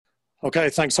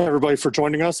Okay, thanks everybody for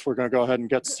joining us. We're going to go ahead and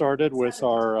get started with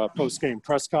our post-game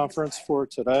press conference for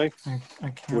today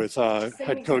with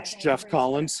head coach Geoff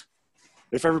Collins.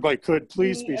 If everybody could,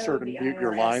 please be sure to mute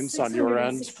your lines on your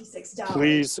end.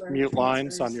 Please mute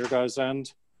lines on your guys'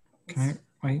 end. Can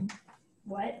I wait?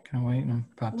 What? Can I wait? I'm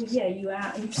about to... Yeah, you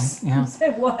asked. yeah. You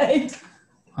said what?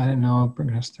 I didn't know we're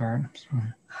going to start. I'm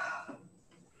sorry.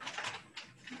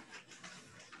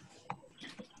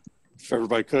 If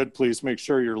everybody could, please make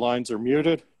sure your lines are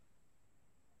muted.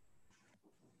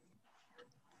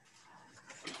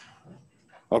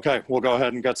 Okay, we'll go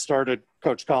ahead and get started.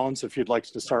 Coach Collins, if you'd like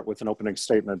to start with an opening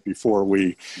statement before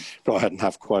we go ahead and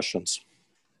have questions.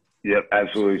 Yep,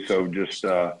 absolutely. So just,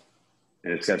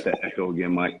 it's got that echo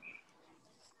again, Mike.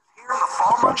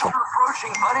 Gotcha.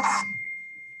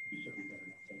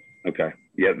 Okay.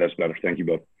 Yeah, that's better. Thank you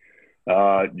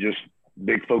both. Just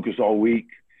big focus all week.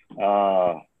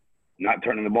 Not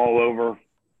turning the ball over.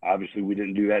 Obviously, we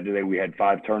didn't do that today. We had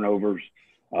 5 turnovers.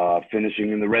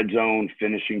 Finishing in the red zone,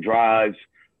 finishing drives.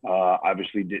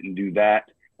 Obviously didn't do that.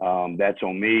 That's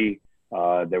on me.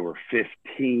 There were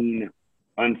 15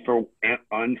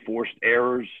 unforced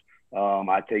errors.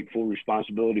 I take full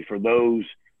responsibility for those.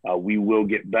 We will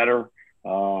get better.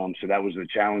 So that was the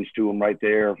challenge to them right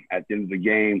there at the end of the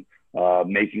game,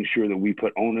 making sure that we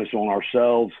put onus on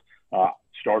ourselves.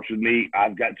 Starts with me.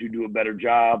 I've got to do a better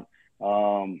job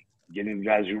getting the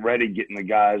guys ready, getting the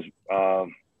guys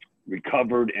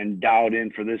recovered and dialed in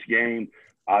for this game.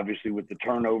 Obviously, with the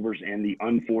turnovers and the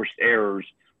unforced errors,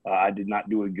 I did not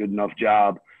do a good enough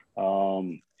job.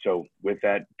 So with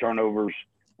that, turnovers,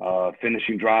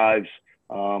 finishing drives,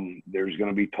 there's going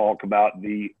to be talk about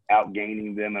the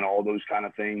outgaining them and all those kind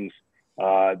of things.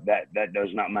 That does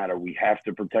not matter. We have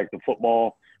to protect the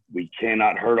football. We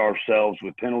cannot hurt ourselves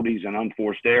with penalties and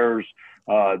unforced errors,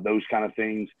 those kind of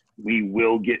things. We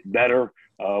will get better.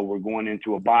 We're going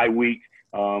into a bye week,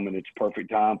 and it's perfect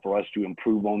time for us to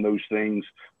improve on those things,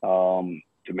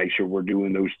 to make sure we're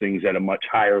doing those things at a much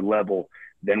higher level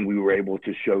than we were able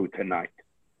to show tonight.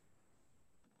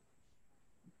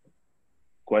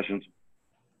 Questions?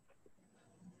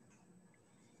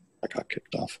 I got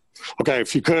kicked off. Okay,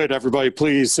 if you could, everybody,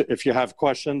 please, if you have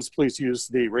questions, please use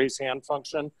the raise hand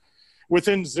function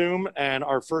within Zoom. And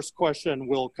our first question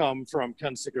will come from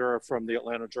Ken Segura from the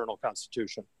Atlanta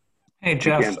Journal-Constitution. Hey,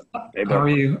 Geoff. Hey, how are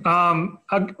you?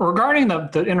 Regarding the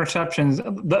interceptions,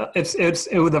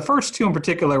 the first 2 in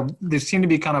particular, they seem to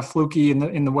be kind of fluky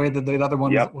in the way that the other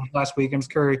one was last week. I'm just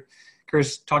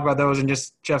curious to talk about those and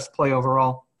just Geoff's play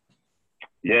overall.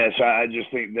 Yes, I just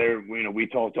think we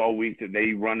talked all week that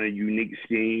they run a unique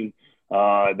scheme.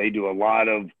 They do a lot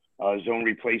of zone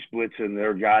replay splits, and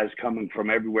their guys coming from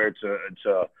everywhere. It's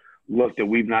a look that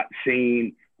we've not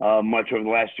seen much over the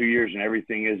last 2 years, and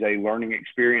everything is a learning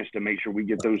experience to make sure we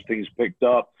get those things picked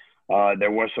up.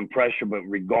 There was some pressure, but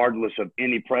regardless of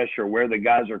any pressure, where the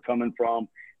guys are coming from,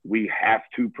 we have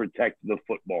to protect the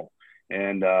football.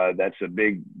 And that's a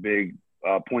big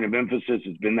point of emphasis.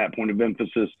 It's been that point of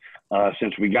emphasis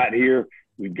since we got here.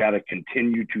 We've got to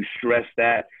continue to stress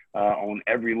that on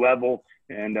every level,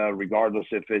 and regardless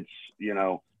if it's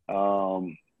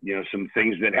some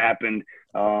things that happened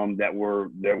that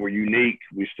were unique,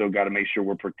 we still got to make sure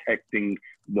we're protecting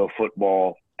the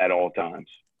football at all times.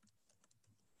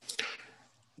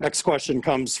 Next question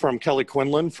comes from Kelly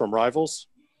Quinlan from Rivals.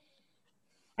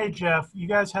 Hey, Geoff, you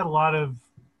guys had a lot of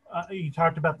you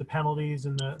talked about the penalties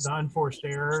and the unforced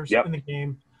errors in the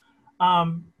game.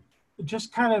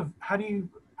 Just kind of how do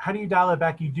you dial it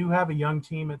back? You do have a young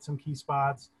team at some key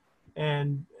spots,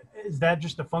 and is that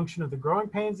just a function of the growing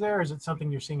pains there? Or is it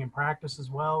something you're seeing in practice as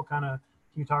well? Kind of,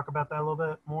 can you talk about that a little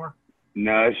bit more?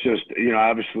 No, it's just,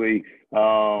 obviously,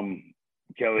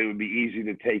 Kelly, it would be easy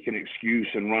to take an excuse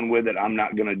and run with it. I'm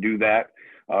not going to do that,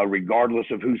 regardless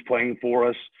of who's playing for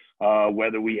us,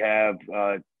 whether we have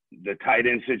the tight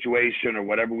end situation or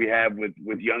whatever we have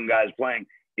with young guys playing.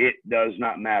 It does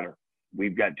not matter.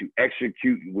 We've got to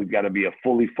execute. We've got to be a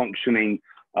fully functioning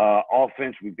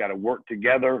offense. We've got to work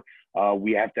together.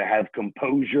 We have to have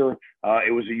composure.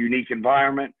 It was a unique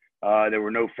environment. There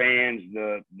were no fans,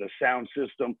 the sound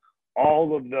system,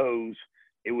 all of those.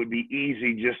 It would be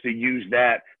easy just to use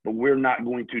that, but we're not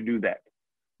going to do that.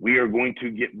 We are going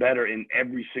to get better in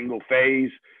every single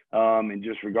phase. And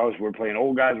just regardless, we're playing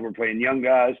old guys, we're playing young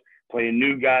guys, playing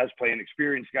new guys, playing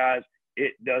experienced guys.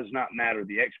 It does not matter.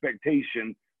 The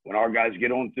expectation when our guys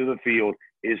get onto the field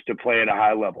is to play at a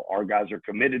high level. Our guys are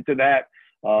committed to that.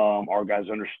 Our guys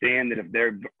understand that if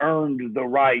they've earned the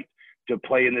right to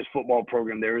play in this football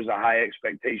program. There is a high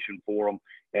expectation for them,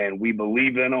 and we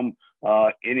believe in them.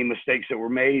 Any mistakes that were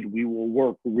made, we will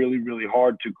work really, really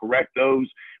hard to correct those.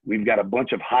 We've got a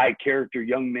bunch of high character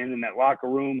young men in that locker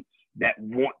room that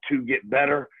want to get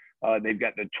better. They've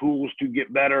got the tools to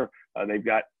get better. They've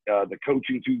got the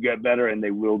coaching to get better, and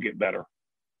they will get better.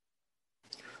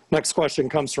 Next question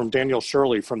comes from Daniel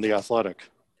Shirley from The Athletic.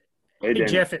 Hey,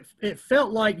 Geoff, it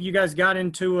felt like you guys got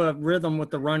into a rhythm with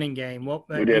the running game,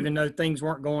 even though things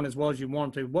weren't going as well as you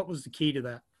wanted to. What was the key to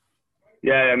that?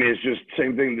 Yeah, I mean, it's just the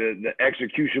same thing, the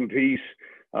execution piece.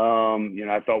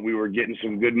 I thought we were getting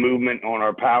some good movement on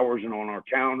our powers and on our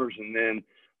counters, and then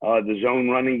the zone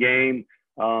running game.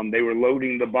 They were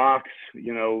loading the box.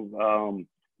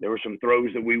 There were some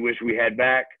throws that we wish we had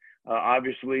back,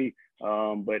 obviously.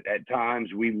 But at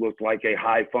times we looked like a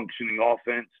high-functioning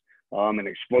offense, an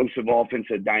explosive offense,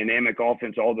 a dynamic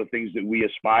offense, all the things that we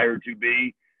aspire to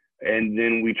be. And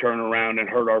then we turn around and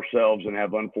hurt ourselves and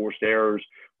have unforced errors.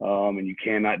 And you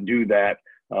cannot do that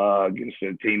against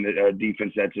a team, a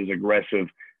defense that's as aggressive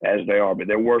as they are. But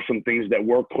there were some things that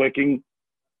were clicking.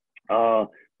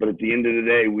 But at the end of the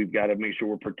day, we've got to make sure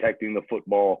we're protecting the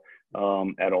football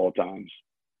at all times.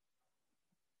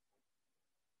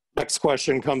 Next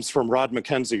question comes from Rod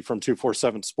McKenzie from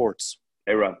 247 Sports.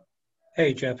 Hey, Rod.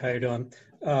 Hey, Geoff. How you doing?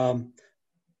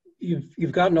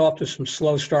 You've gotten off to some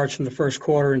slow starts in the first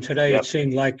quarter, and today It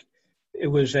seemed like it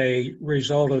was a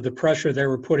result of the pressure they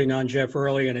were putting on Geoff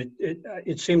early, and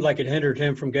it seemed like it hindered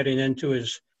him from getting into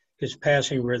his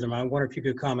passing rhythm. I wonder if you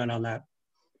could comment on that.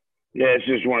 Yeah, it's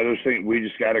just one of those things. We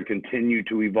just got to continue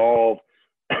to evolve.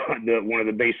 One of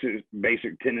the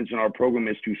basic tenets in our program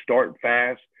is to start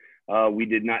fast. We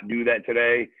did not do that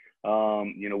today.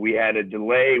 We had a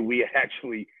delay. We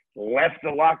actually left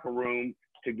the locker room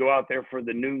to go out there for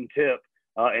the noon tip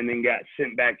and then got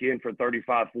sent back in for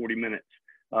 35, 40 minutes.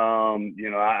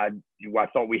 I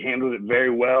thought we handled it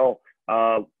very well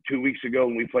 2 weeks ago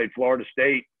when we played Florida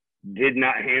State. Did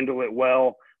not handle it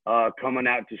well coming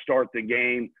out to start the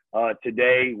game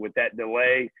today with that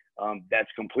delay.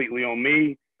 That's completely on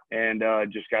me, and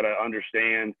just got to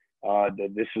understand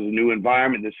that this is a new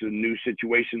environment. This is a new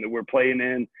situation that we're playing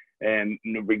in. And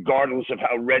regardless of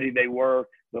how ready they were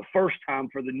the first time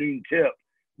for the noon tip,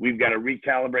 we've got to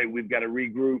recalibrate, we've got to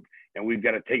regroup, and we've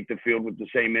got to take the field with the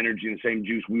same energy and the same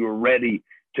juice we were ready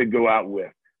to go out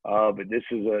with. But this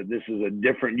is a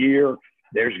different year.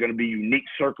 There's going to be unique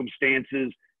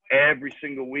circumstances every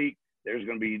single week. There's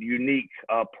going to be unique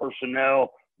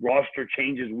personnel, roster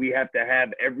changes we have to have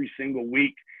every single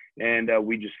week. And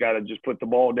we just got to just put the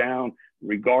ball down,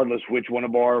 regardless which one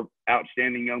of our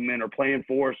outstanding young men are playing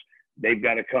for us. They've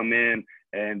got to come in,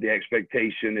 and the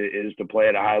expectation is to play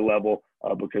at a high level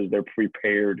because they're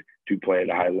prepared to play at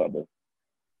a high level.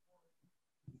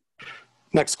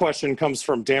 Next question comes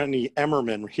from Danny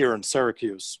Emmerman here in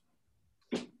Syracuse.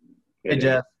 Hey,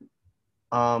 Geoff.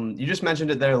 You just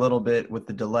mentioned it there a little bit with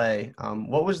the delay.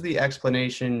 What was the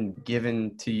explanation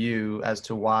given to you as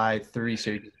to why 3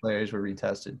 Syracuse players were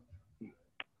retested?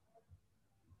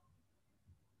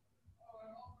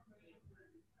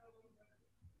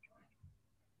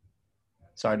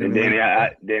 Sorry, Danny,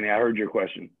 I heard your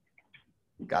question.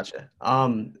 Gotcha.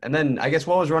 And then I guess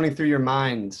what was running through your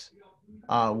mind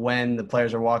when the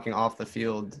players are walking off the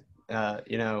field,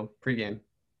 pregame?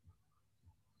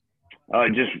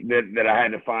 Just that I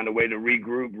had to find a way to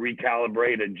regroup,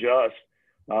 recalibrate, adjust.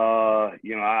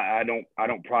 I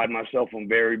don't pride myself on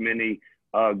very many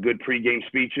good pregame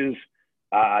speeches.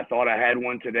 I thought I had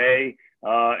one today,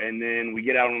 and then we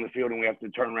get out on the field and we have to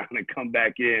turn around and come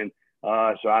back in.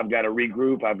 So I've got to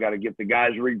regroup. I've got to get the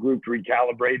guys regrouped,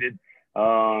 recalibrated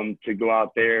to go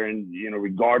out there and,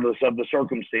 regardless of the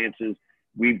circumstances,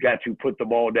 we've got to put the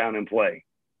ball down and play.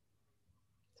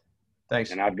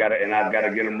 Thanks. And I've got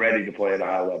to get them ready to play at a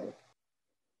high level.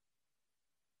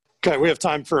 Okay, we have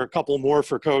time for a couple more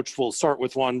for Coach. We'll start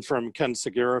with one from Ken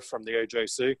Segura from the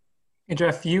AJC. Hey,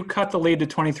 Geoff, you cut the lead to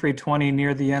 23-20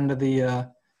 near the end of the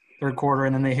third quarter,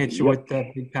 and then they hit you with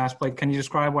the big pass play. Can you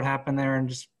describe what happened there and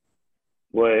just?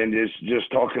 Well, and it's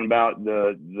just talking about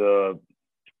the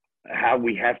how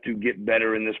we have to get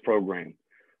better in this program.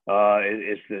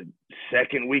 It's the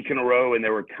second week in a row, and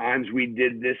there were times we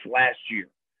did this last year.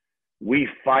 We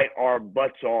fight our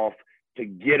butts off to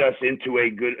get us into a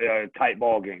good tight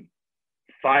ball game.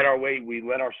 Fight our way. We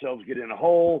let ourselves get in a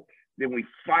hole. Then we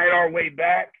fight our way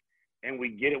back, and we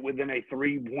get it within a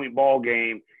 3-point ball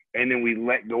game, and then we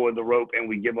let go of the rope, and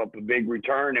we give up a big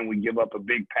return, and we give up a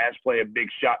big pass play, a big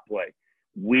shot play.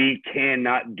 We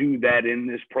cannot do that in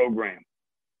this program.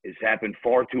 It's happened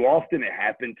far too often. It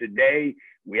happened today.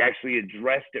 We actually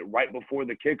addressed it right before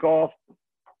the kickoff.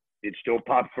 It still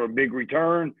popped for a big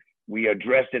return. We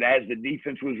addressed it as the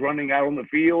defense was running out on the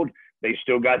field. They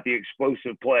still got the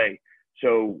explosive play.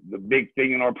 So the big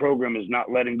thing in our program is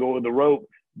not letting go of the rope.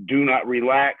 Do not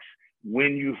relax.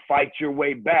 When you fight your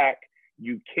way back,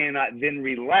 you cannot then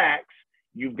relax.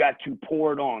 You've got to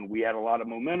pour it on. We had a lot of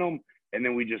momentum, and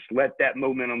then we just let that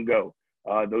momentum go.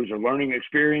 Those are learning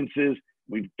experiences.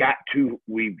 We've got to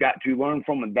learn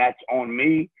from them. That's on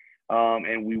me,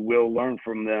 and we will learn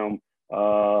from them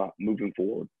moving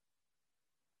forward.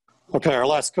 Okay, our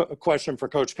last question for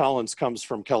Coach Collins comes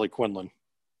from Kelly Quinlan.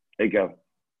 Hey, go.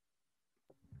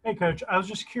 Hey, Coach. I was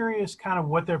just curious kind of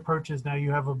what their approach is now.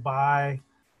 You have a bye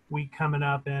week coming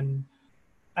up, and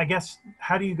I guess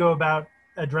how do you go about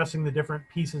addressing the different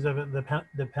pieces of it,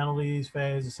 the penalties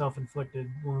phase, the self-inflicted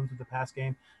wounds with the pass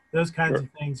game, those kinds of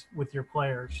things with your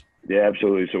players? Yeah,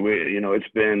 absolutely. So, it's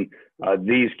been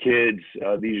these kids,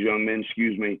 these young men,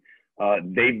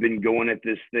 they've been going at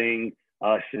this thing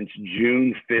since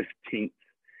June 15th.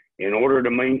 In order to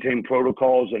maintain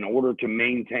protocols, in order to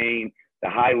maintain the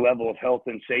high level of health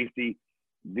and safety,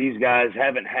 these guys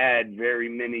haven't had very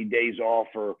many days off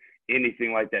or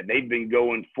anything like that. They've been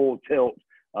going full tilt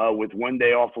with 1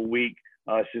 day off a week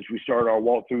since we started our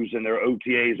walkthroughs and their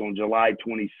OTAs on July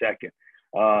 22nd,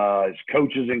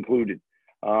 coaches included.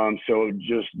 So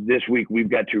just this week, we've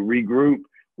got to regroup.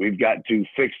 We've got to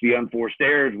fix the unforced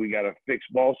errors. We got to fix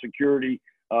ball security.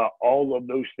 All of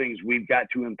those things we've got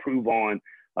to improve on.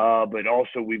 But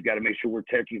also we've got to make sure we're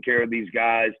taking care of these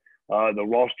guys. The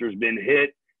roster's been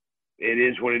hit. It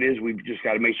is what it is. We've just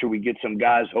got to make sure we get some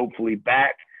guys hopefully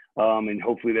back, and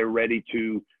hopefully they're ready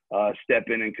to step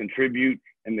in and contribute.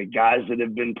 And the guys that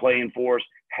have been playing for us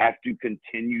have to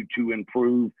continue to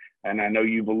improve. And I know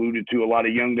you've alluded to a lot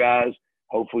of young guys.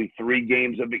 Hopefully 3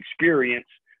 games of experience,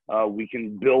 we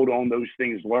can build on those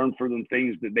things, learn from the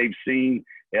things that they've seen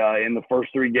in the first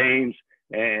 3 games,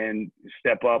 and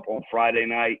step up on Friday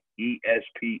night,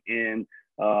 ESPN,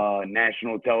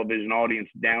 national television audience,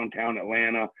 downtown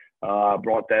Atlanta.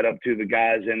 Brought that up to the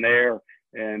guys in there,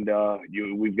 and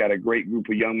we've got a great group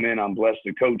of young men. I'm blessed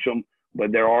to coach them,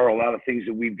 but there are a lot of things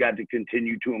that we've got to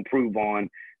continue to improve on,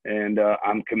 and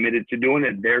I'm committed to doing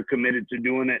it. They're committed to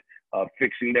doing it,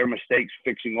 fixing their mistakes,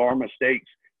 fixing our mistakes.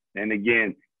 And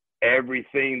again,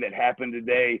 everything that happened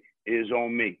today is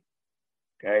on me.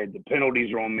 Okay, the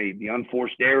penalties are on me. The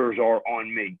unforced errors are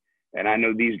on me. And I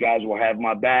know these guys will have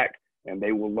my back, and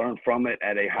they will learn from it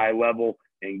at a high level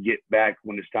and get back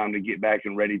when it's time to get back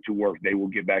and ready to work. They will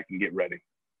get back and get ready.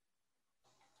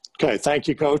 Okay, thank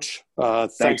you, Coach.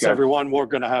 Thanks, everyone. We're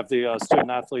going to have the student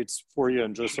athletes for you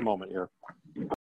in just a moment here.